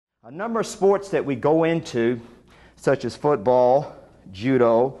A number of sports that we go into, such as football,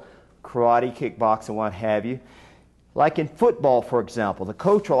 judo, karate, kickboxing, what have you. Like in football, for example, the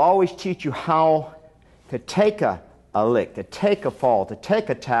coach will always teach you how to take a lick, to take a fall, to take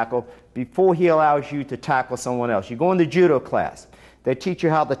a tackle before he allows you to tackle someone else. You go into judo class, they teach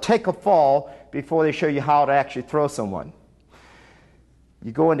you how to take a fall before they show you how to actually throw someone.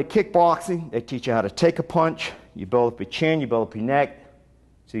 You go into kickboxing, they teach you how to take a punch, you build up your chin, you build up your neck,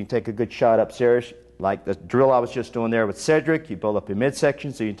 so you can take a good shot upstairs, like the drill I was just doing there with Cedric. You build up your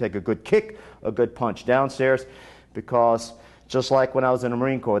midsection so you can take a good kick, a good punch downstairs, because just like when I was in the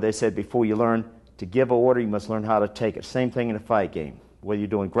Marine Corps, they said before you learn to give an order, you must learn how to take it. Same thing in a fight game. Whether you're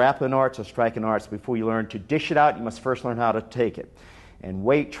doing grappling arts or striking arts, before you learn to dish it out, you must first learn how to take it. And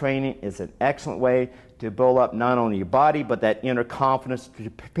weight training is an excellent way to build up not only your body, but that inner confidence to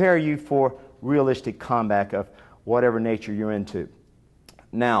prepare you for realistic combat of whatever nature you're into.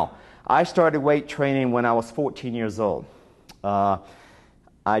 Now, I started weight training when I was 14 years old.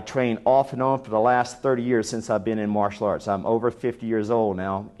 I trained off and on for the last 30 years since I've been in martial arts. I'm over 50 years old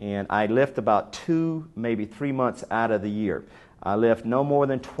now, and I lift about 2, maybe 3 months out of the year. I lift no more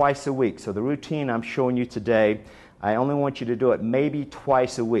than twice a week. So the routine I'm showing you today, I only want you to do it maybe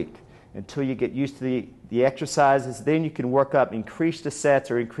twice a week until you get used to the exercises. Then you can work up, increase the sets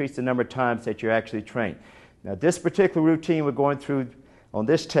or increase the number of times that you actually train. Now, this particular routine we're going through on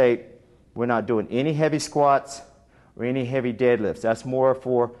this tape, we're not doing any heavy squats or any heavy deadlifts. That's more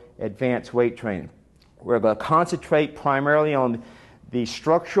for advanced weight training. We're going to concentrate primarily on the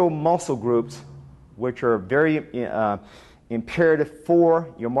structural muscle groups, which are very imperative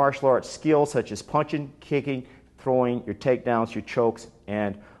for your martial arts skills, such as punching, kicking, throwing, your takedowns, your chokes,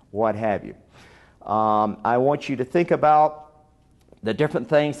 and what have you. I want you to think about the different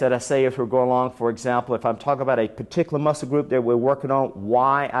things that I say as we're going along. For example, if I'm talking about a particular muscle group that we're working on,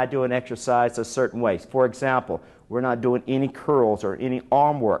 why I do an exercise a certain way. For example, we're not doing any curls or any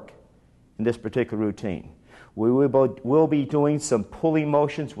arm work in this particular routine. We will be doing some pulling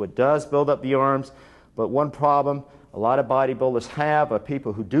motions, which does build up the arms, but one problem a lot of bodybuilders have are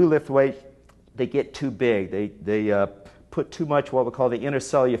people who do lift weights, they get too big. They put too much what we call the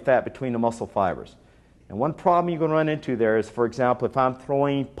intercellular fat between the muscle fibers. And one problem you're going to run into there is, for example, if I'm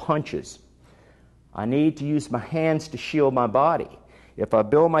throwing punches, I need to use my hands to shield my body. If I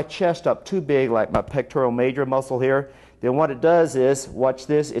build my chest up too big, like my pectoral major muscle here, then what it does is, watch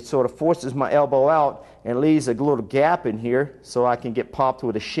this, it sort of forces my elbow out and leaves a little gap in here so I can get popped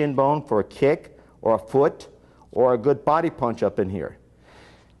with a shin bone for a kick or a foot or a good body punch up in here.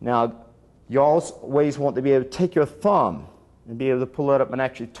 Now, you always want to be able to take your thumb and be able to pull it up and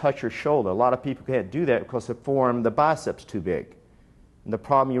actually touch your shoulder. A lot of people can't do that because they form the biceps too big. And the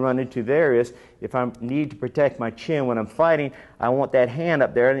problem you run into there is, if I need to protect my chin when I'm fighting, I want that hand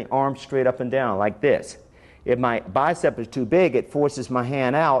up there and the arm straight up and down like this. If my bicep is too big, it forces my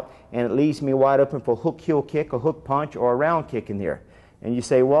hand out and it leaves me wide open for a hook heel kick, a hook punch, or a round kick in there. And you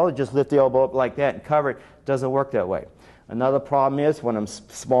say, well, just lift the elbow up like that and cover it. It doesn't work that way. Another problem is when I'm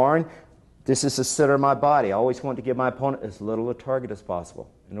sparring, this is the center of my body. I always want to give my opponent as little a target as possible.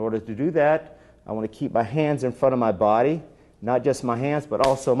 In order to do that, I want to keep my hands in front of my body, not just my hands, but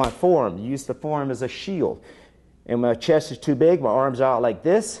also my forearm. Use the forearm as a shield. And my chest is too big, my arms are out like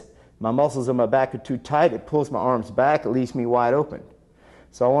this, my muscles in my back are too tight, it pulls my arms back, it leaves me wide open.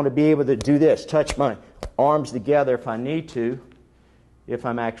 So I want to be able to do this, touch my arms together if I need to, if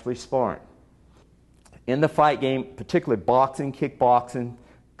I'm actually sparring. In the fight game, particularly boxing, kickboxing,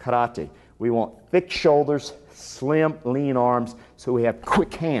 karate, we want thick shoulders, slim, lean arms, so we have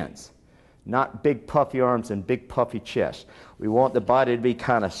quick hands, not big puffy arms and big puffy chest. We want the body to be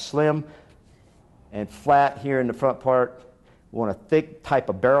kind of slim and flat here in the front part. We want a thick type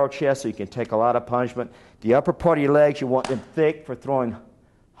of barrel chest so you can take a lot of punishment. The upper part of your legs, you want them thick for throwing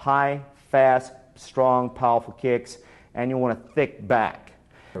high, fast, strong, powerful kicks, and you want a thick back.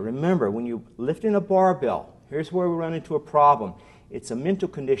 Remember, when you're lifting a barbell, here's where we run into a problem. It's a mental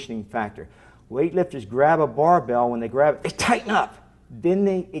conditioning factor. Weightlifters grab a barbell. When they grab it, they tighten up. Then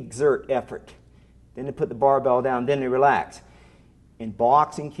they exert effort. Then they put the barbell down. Then they relax. In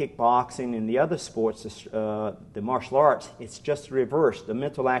boxing, kickboxing, and the other sports, the martial arts, it's just the reverse. The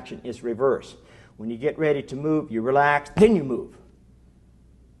mental action is reverse. When you get ready to move, you relax, then you move.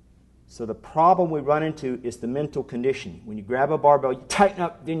 So the problem we run into is the mental conditioning. When you grab a barbell, you tighten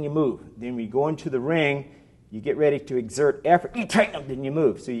up, then you move. Then when you go into the ring, you get ready to exert effort, you tighten up, then you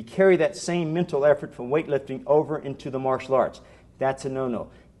move. So you carry that same mental effort from weightlifting over into the martial arts. That's a no-no.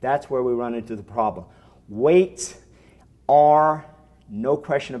 That's where we run into the problem. Weights are, no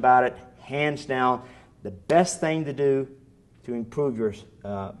question about it, hands down, the best thing to do to improve your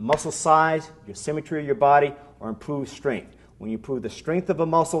muscle size, your symmetry of your body, or improve strength. When you improve the strength of a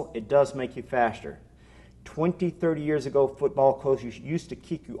muscle, it does make you faster. 20, 30 years ago, football coaches used to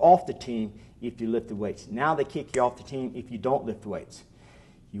kick you off the team if you lifted weights. Now they kick you off the team if you don't lift weights.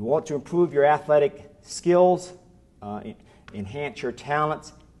 You want to improve your athletic skills, enhance your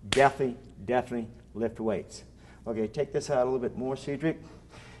talents, definitely lift weights. Okay, take this out a little bit more, Cedric.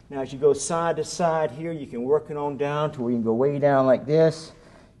 Now as you go side to side here, you can work it on down to where you can go way down like this,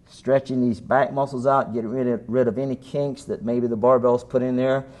 stretching these back muscles out, getting rid of any kinks that maybe the barbell's put in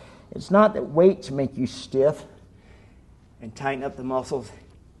there. It's not that weights make you stiff and tighten up the muscles.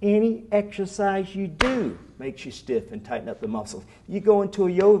 Any exercise you do makes you stiff and tighten up the muscles. You go into a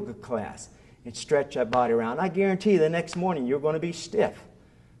yoga class and stretch that body around. I guarantee you the next morning you're going to be stiff.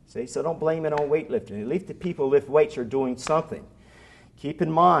 See, so don't blame it on weightlifting. At least the people who lift weights are doing something. Keep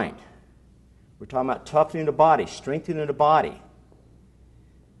in mind, we're talking about toughening the body, strengthening the body.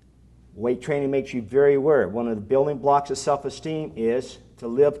 Weight training makes you very aware. One of the building blocks of self-esteem is to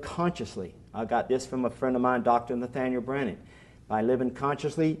live consciously. I got this from a friend of mine, Dr. Nathaniel Brennan. By living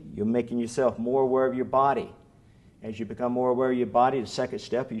consciously, you're making yourself more aware of your body. As you become more aware of your body, the second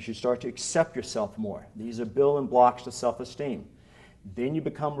step, you should start to accept yourself more. These are building blocks to self-esteem. Then you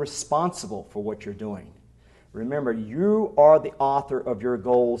become responsible for what you're doing. Remember, you are the author of your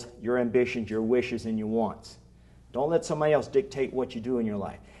goals, your ambitions, your wishes, and your wants. Don't let somebody else dictate what you do in your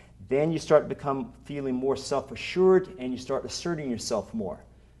life. Then you start to become feeling more self-assured and you start asserting yourself more.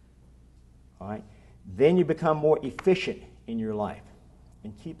 All right? Then you become more efficient in your life.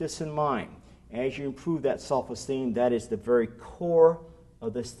 And keep this in mind. As you improve that self-esteem, that is the very core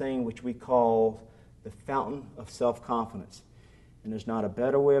of this thing which we call the fountain of self-confidence. And there's not a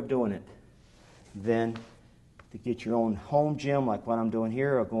better way of doing it than to get your own home gym like what I'm doing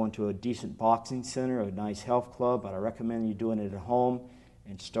here, or going to a decent boxing center, a nice health club. But I recommend you doing it at home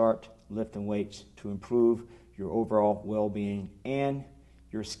and start lifting weights to improve your overall well-being and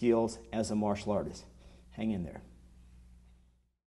your skills as a martial artist. Hang in there.